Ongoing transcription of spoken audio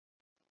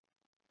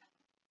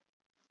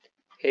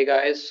Hey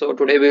guys, so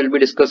today we will be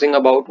discussing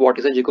about what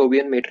is a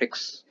Jacobian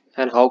matrix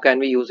and how can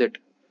we use it.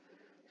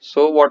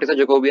 So what is a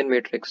Jacobian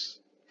matrix?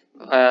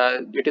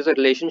 It is a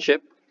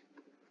relationship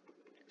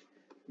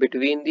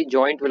between the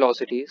joint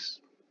velocities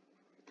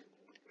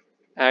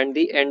and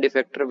the end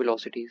effector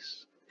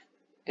velocities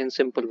in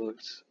simple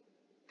words.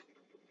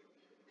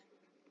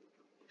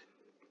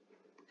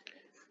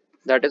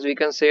 That is, we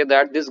can say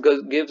that this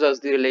gives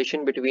us the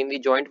relation between the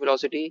joint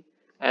velocity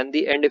and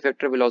the end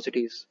effector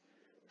velocities.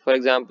 For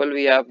example,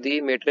 we have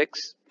the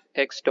matrix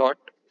x dot,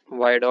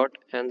 y dot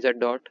and z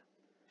dot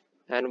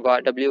and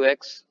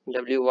wx,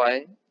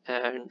 wy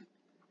and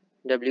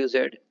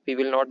wz. We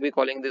will not be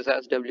calling this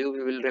as w,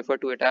 we will refer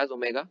to it as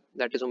omega,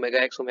 that is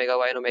omega x, omega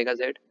y and omega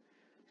z.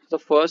 The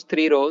first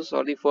three rows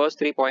or the first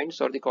 3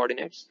 points or the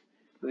coordinates,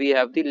 we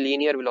have the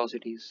linear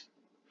velocities,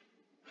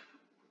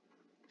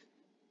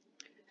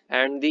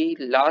 and the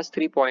last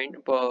 3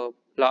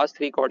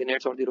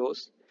 coordinates or the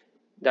rows,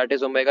 that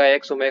is omega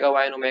x, omega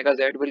y and omega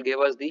z, will give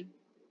us the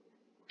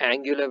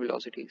angular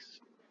velocities.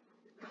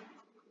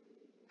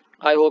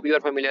 I hope you are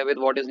familiar with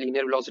what is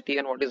linear velocity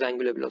and what is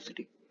angular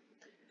velocity.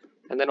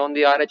 And then on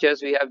the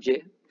RHS we have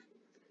J.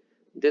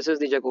 This is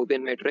the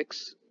Jacobian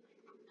matrix.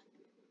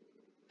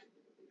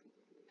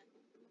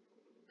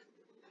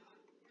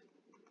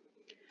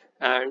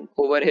 And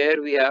over here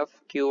we have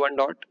Q1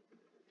 dot,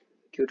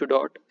 Q2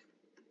 dot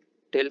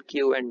till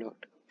Qn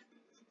dot.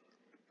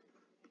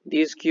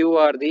 These Q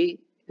are the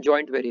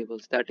joint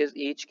variables, that is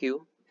each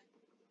Q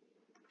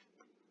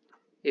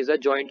is a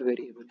joint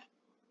variable.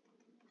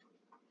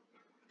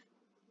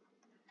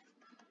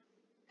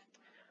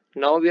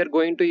 Now we are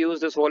going to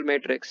use this whole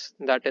matrix,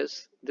 that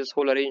is this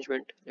whole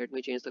arrangement. Let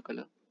me change the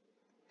color.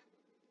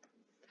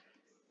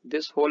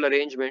 This whole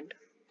arrangement,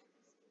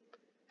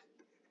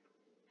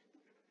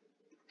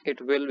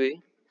 it will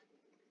be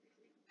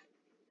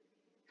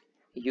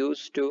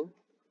used to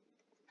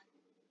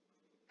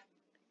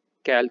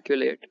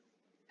calculate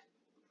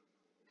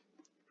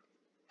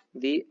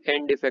the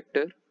end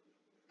effector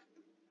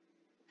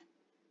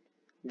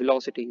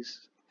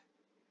velocities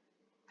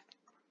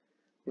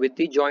with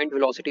the joint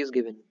velocities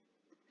given.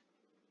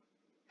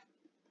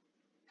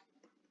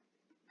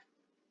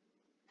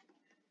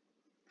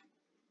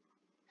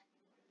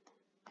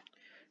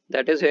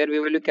 That is, here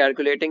we will be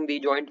calculating the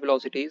joint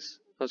velocities,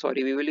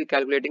 we will be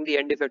calculating the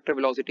end effector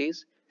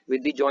velocities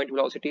with the joint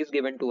velocities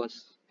given to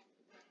us.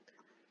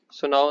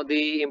 So now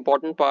the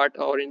important part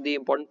or in the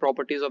important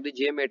properties of the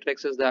J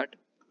matrix is that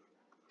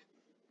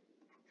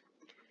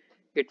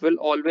it will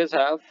always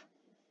have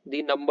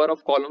the number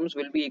of columns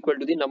will be equal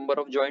to the number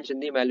of joints in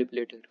the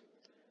manipulator.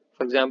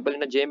 For example,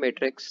 in a J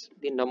matrix,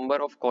 the number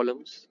of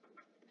columns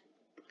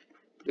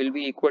will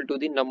be equal to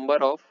the number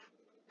of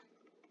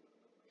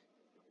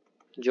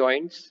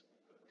joints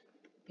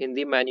in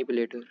the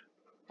manipulator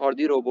or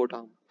the robot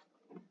arm.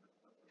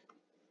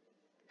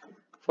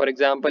 For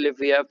example, if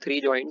we have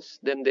 3 joints,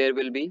 then there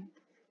will be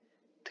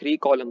 3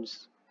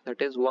 columns, that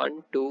is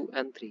 1, 2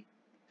 and 3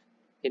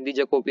 in the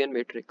Jacobian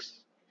matrix.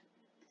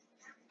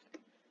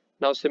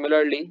 Now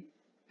similarly,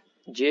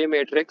 J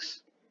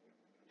matrix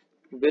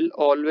will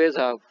always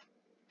have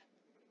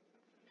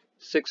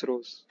 6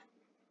 rows.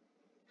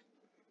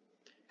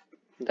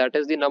 That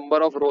is, the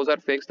number of rows are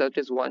fixed, that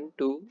is 1,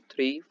 2,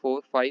 3,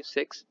 4, 5,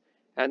 6,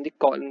 and the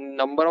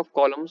number of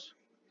columns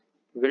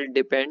will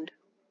depend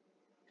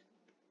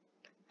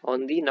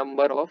on the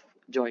number of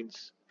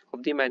joints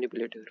of the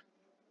manipulator.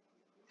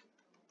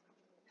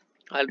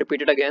 I'll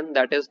repeat it again,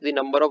 that is, the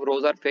number of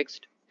rows are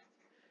fixed,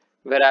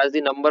 whereas the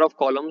number of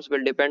columns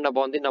will depend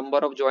upon the number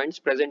of joints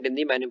present in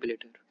the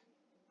manipulator.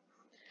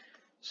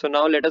 So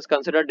now let us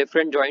consider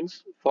different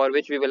joints for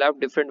which we will have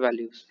different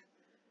values.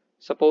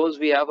 Suppose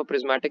we have a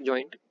prismatic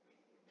joint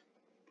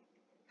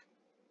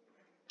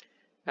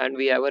and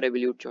we have a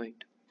revolute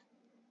joint.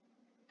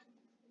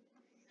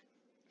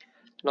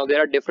 Now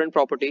there are different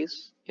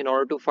properties in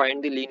order to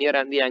find the linear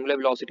and the angular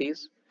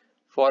velocities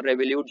for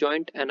revolute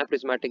joint and a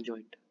prismatic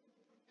joint.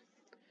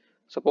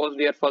 Suppose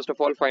we are first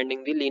of all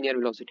finding the linear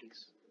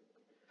velocities.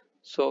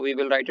 So we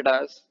will write it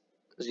as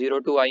 0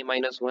 to I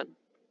minus 1,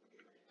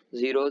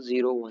 0,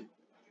 0, 1.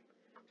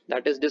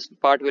 That is, this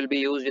part will be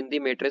used in the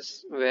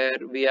matrix where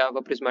we have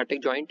a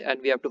prismatic joint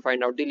and we have to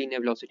find out the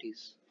linear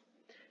velocities.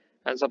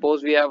 And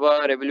suppose we have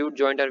a revolute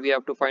joint and we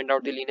have to find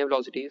out the linear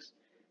velocities,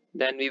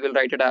 then we will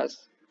write it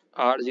as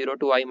R0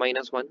 to I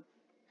minus 1,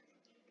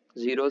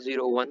 0,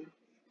 0, 1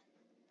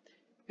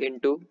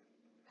 into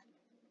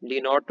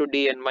D0 to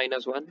Dn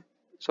minus 1,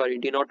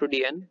 D0 to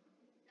Dn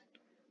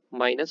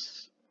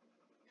minus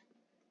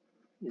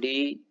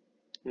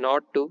D0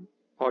 to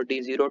or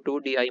D0 to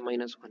Di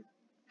minus 1.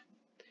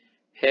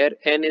 Here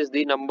n is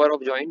the number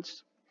of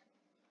joints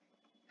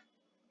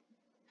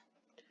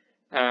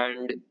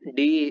and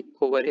d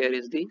over here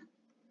is the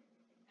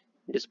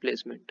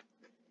displacement.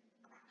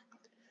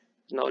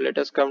 Now let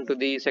us come to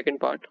the second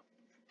part.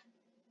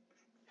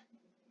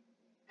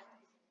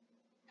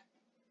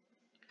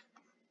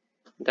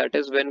 That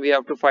is when we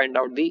have to find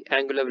out the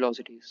angular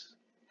velocities.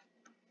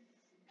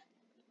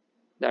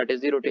 That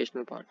is the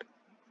rotational part.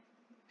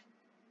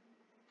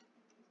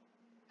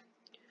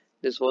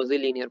 This was the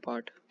linear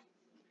part.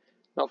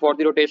 Now for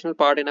the rotational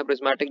part in a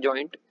prismatic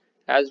joint,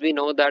 as we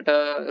know that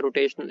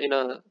in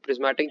a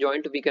prismatic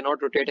joint we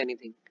cannot rotate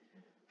anything.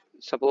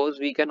 Suppose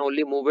we can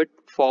only move it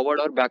forward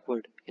or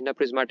backward. In a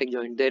prismatic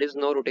joint there is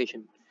no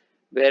rotation,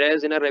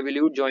 whereas in a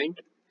revolute joint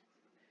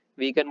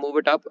we can move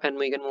it up and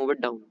we can move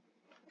it down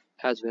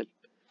as well.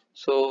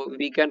 So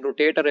we can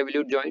rotate a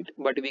revolute joint,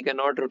 but we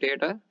cannot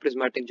rotate a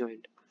prismatic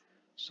joint.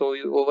 So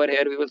over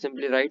here we will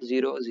simply write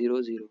 0,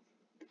 0, 0.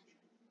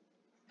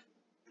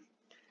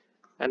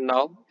 And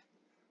now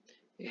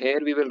here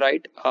we will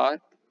write R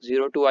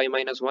 0 to I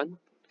minus 1,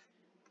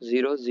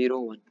 0, 0,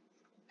 1.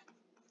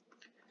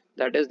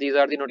 That is, these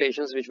are the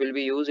notations which will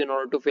be used in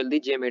order to fill the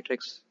J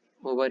matrix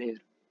over here.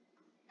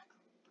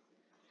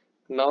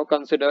 Now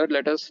consider,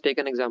 let us take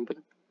an example.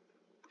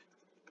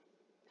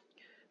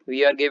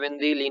 We are given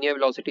the linear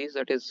velocities,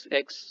 that is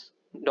x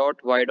dot,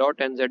 y dot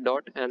and z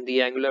dot, and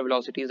the angular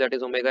velocities, that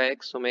is omega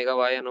x, omega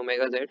y and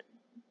omega z.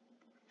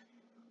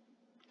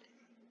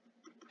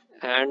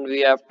 And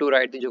we have to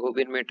write the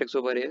Jacobian matrix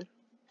over here.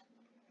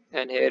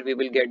 And here we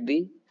will get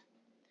the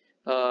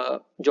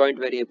joint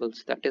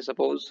variables. That is,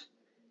 suppose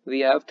we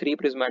have 3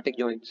 prismatic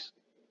joints.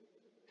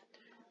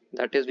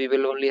 That is, we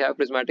will only have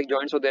prismatic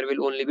joints, so there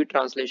will only be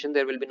translation,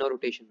 there will be no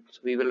rotation.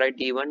 So we will write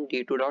d1,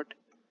 d2 dot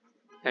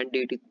and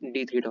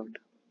d3 dot.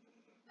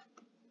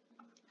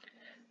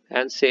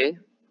 And say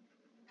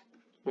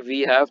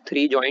we have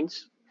 3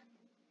 joints,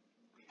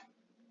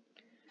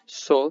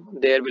 so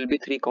there will be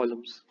 3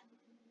 columns.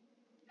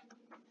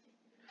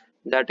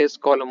 That is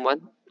column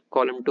 1,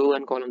 column 2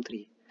 and column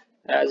 3.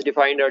 As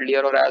defined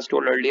earlier or as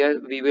told earlier,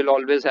 we will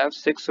always have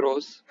 6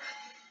 rows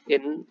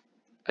in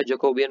a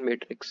Jacobian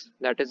matrix.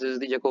 That is, this is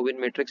the Jacobian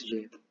matrix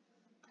J.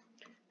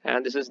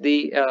 And this is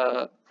the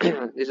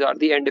these are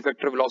the end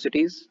effector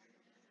velocities,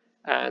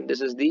 and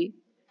this is the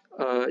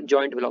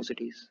joint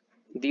velocities.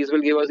 These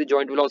will give us the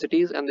joint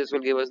velocities and this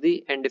will give us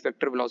the end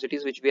effector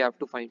velocities which we have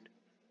to find.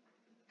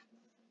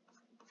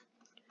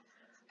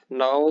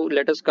 Now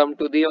let us come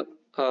to the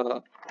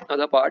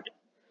other part.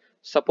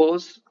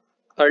 Suppose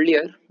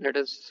earlier, let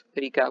us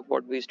recap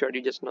what we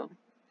studied just now.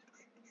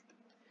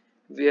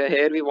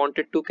 Here we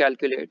wanted to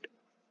calculate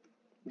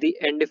the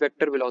end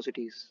effector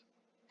velocities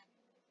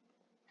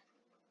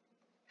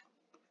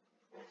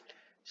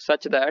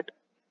such that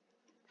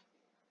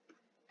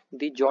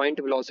the joint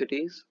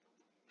velocities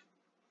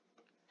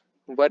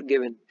were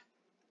given.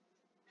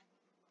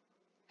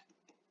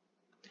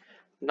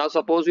 Now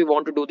suppose we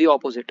want to do the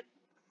opposite.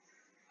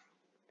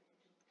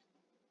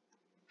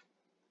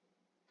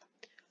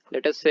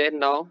 Let us say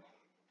now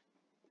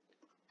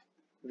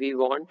we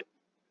want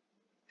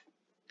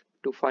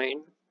to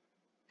find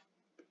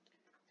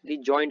the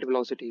joint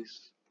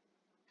velocities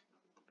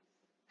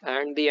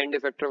and the end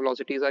effector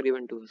velocities are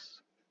given to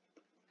us.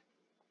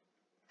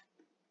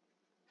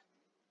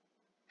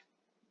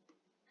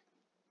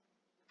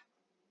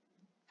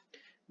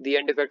 The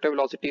end effector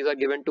velocities are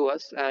given to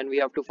us and we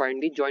have to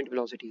find the joint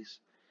velocities.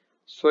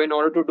 So in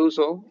order to do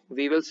so,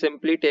 we will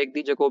simply take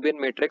the Jacobian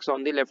matrix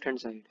on the left hand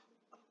side.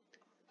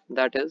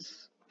 That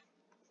is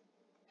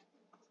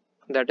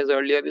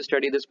earlier we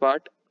studied this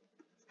part.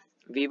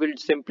 We will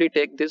simply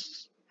take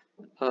this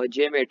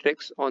J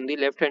matrix on the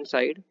left hand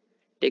side,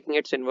 taking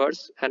its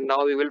inverse, and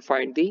now we will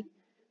find the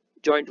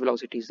joint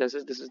velocities. This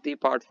is the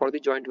part for the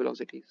joint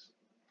velocities.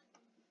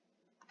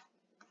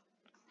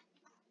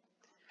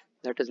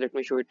 That is, let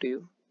me show it to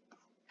you.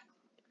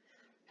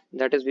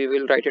 That is, we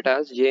will write it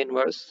as J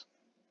inverse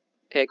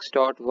x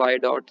dot y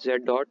dot z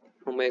dot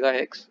omega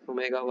x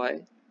omega y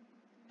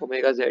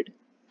omega z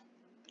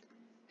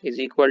is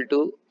equal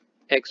to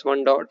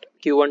x1 dot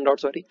q1 dot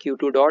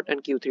q2 dot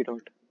and q3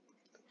 dot.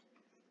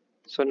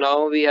 So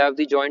now we have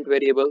the joint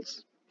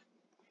variables.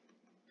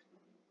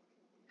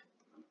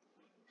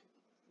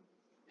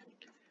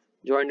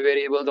 Joint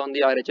variables on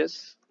the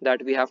RHS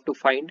that we have to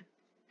find.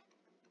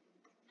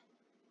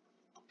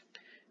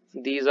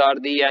 These are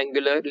the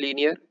angular,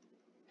 linear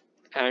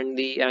and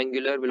the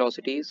angular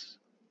velocities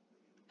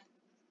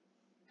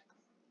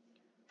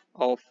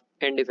of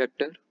end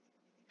effector,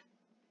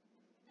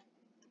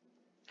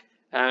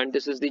 and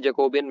this is the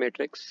Jacobian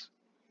matrix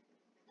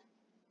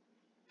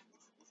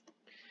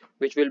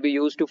which will be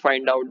used to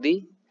find out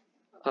the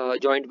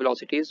joint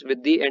velocities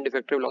with the end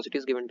effector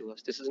velocities given to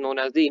us. This is known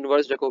as the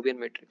inverse Jacobian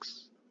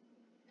matrix.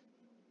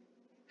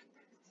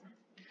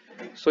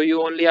 So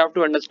you only have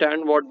to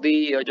understand what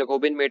the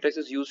Jacobian matrix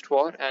is used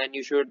for, and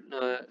you should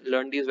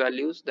learn these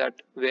values, that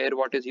where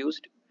what is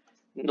used.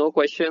 No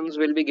questions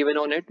will be given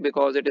on it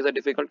because it is a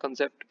difficult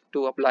concept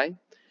to apply,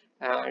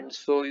 and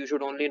so you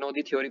should only know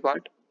the theory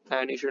part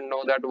and you should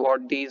know that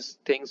what these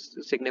things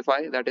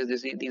signify. That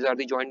is, these are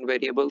the joint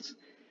variables,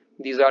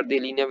 these are the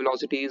linear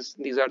velocities,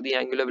 these are the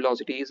angular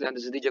velocities, and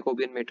this is the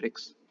Jacobian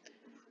matrix.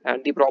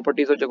 And the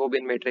properties of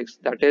Jacobian matrix,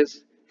 that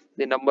is,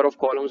 the number of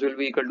columns will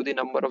be equal to the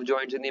number of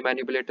joints in the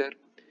manipulator,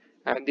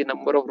 and the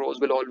number of rows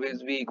will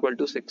always be equal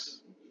to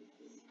 6.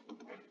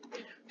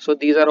 So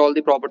these are all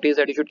the properties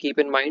that you should keep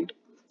in mind,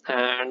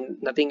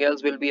 and nothing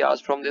else will be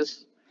asked from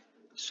this.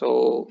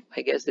 So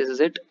I guess this is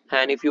it,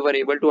 And if you were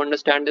able to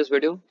understand this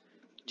video,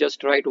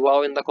 just write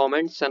wow in the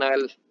comments and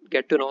I'll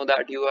get to know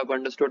that you have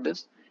understood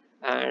this.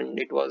 And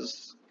it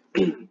was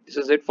this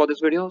is it for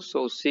this video,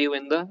 so see you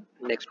in the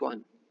next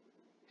one.